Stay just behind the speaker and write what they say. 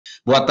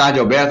Boa tarde,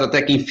 Alberto.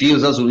 Até que enfim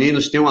os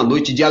azulinos têm uma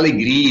noite de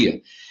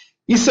alegria.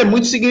 Isso é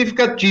muito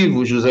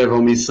significativo, José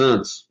Valmir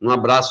Santos. Um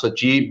abraço a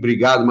ti,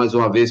 obrigado mais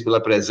uma vez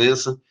pela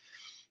presença.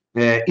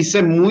 Isso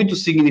é muito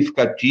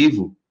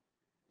significativo,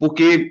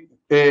 porque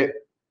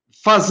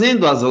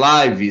fazendo as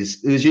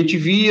lives, a gente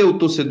via o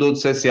torcedor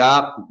do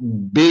CSA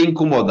bem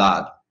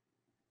incomodado.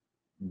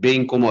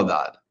 Bem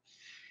incomodado.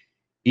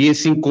 E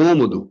esse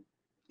incômodo,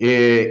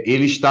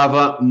 ele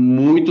estava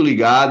muito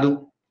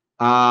ligado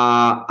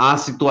à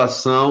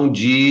situação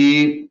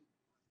de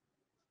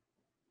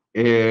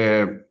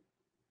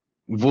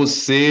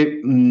você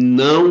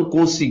não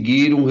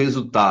conseguir um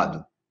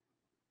resultado,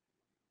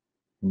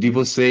 de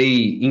você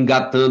ir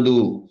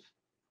engatando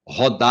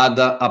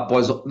rodada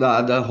após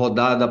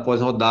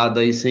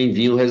rodada e sem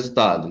vir o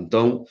resultado.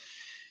 Então,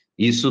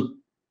 isso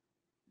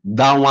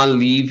dá um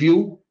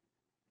alívio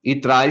e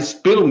traz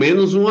pelo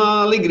menos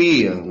uma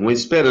alegria, uma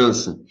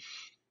esperança.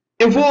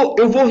 Eu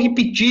vou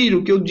repetir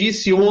o que eu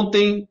disse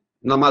ontem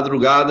na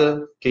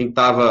madrugada, quem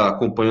estava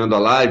acompanhando a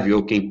live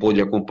ou quem pôde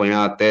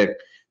acompanhar até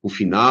o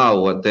final,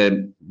 ou até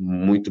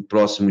muito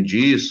próximo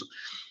disso,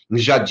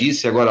 já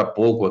disse agora há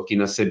pouco aqui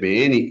na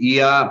CBN, e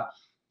a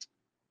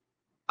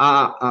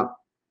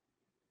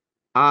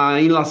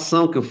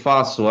ilação que eu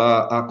faço,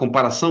 a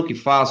comparação que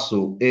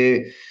faço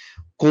é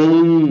com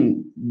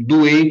um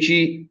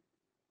doente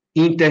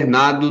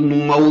internado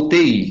numa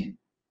UTI.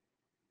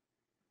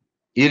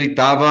 Ele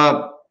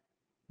estava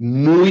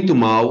muito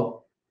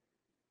mal,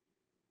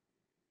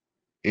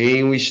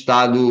 em um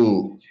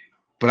estado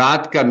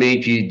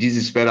praticamente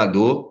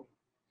desesperador.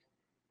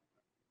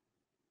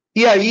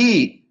 E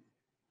aí,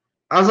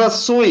 as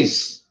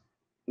ações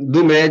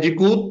do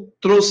médico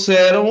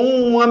trouxeram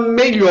uma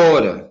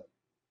melhora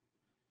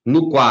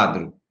no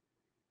quadro.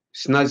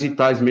 Os sinais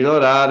vitais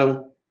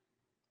melhoraram.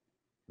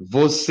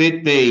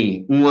 Você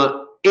tem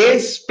uma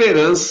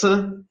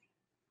esperança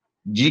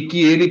de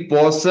que ele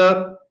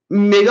possa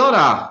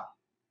melhorar.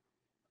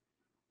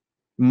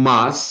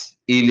 Mas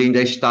ele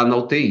ainda está na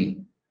UTI.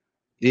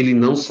 Ele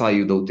não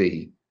saiu da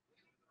UTI.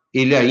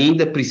 Ele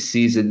ainda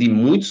precisa de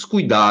muitos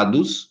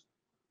cuidados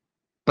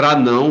para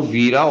não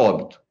vir a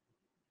óbito.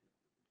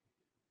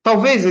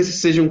 Talvez esse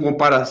seja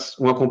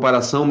uma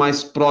comparação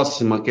mais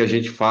próxima que a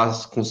gente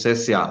faz com o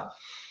CSA.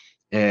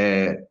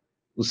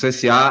 O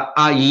CSA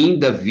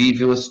ainda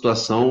vive uma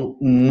situação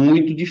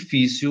muito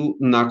difícil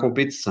na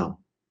competição.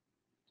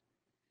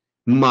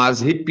 Mas,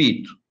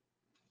 repito,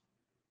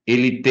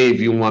 ele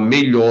teve uma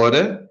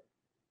melhora,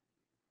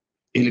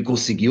 ele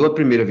conseguiu a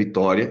primeira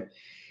vitória,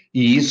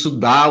 e isso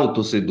dá ao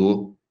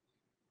torcedor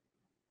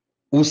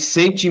o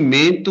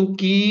sentimento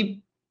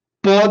que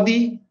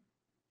pode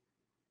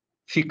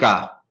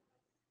ficar,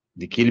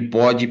 de que ele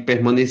pode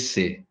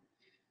permanecer.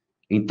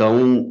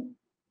 Então,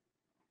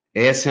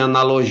 essa é a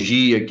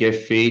analogia que é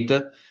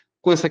feita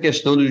com essa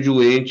questão do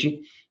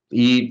doente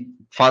e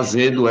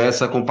fazendo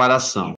essa comparação.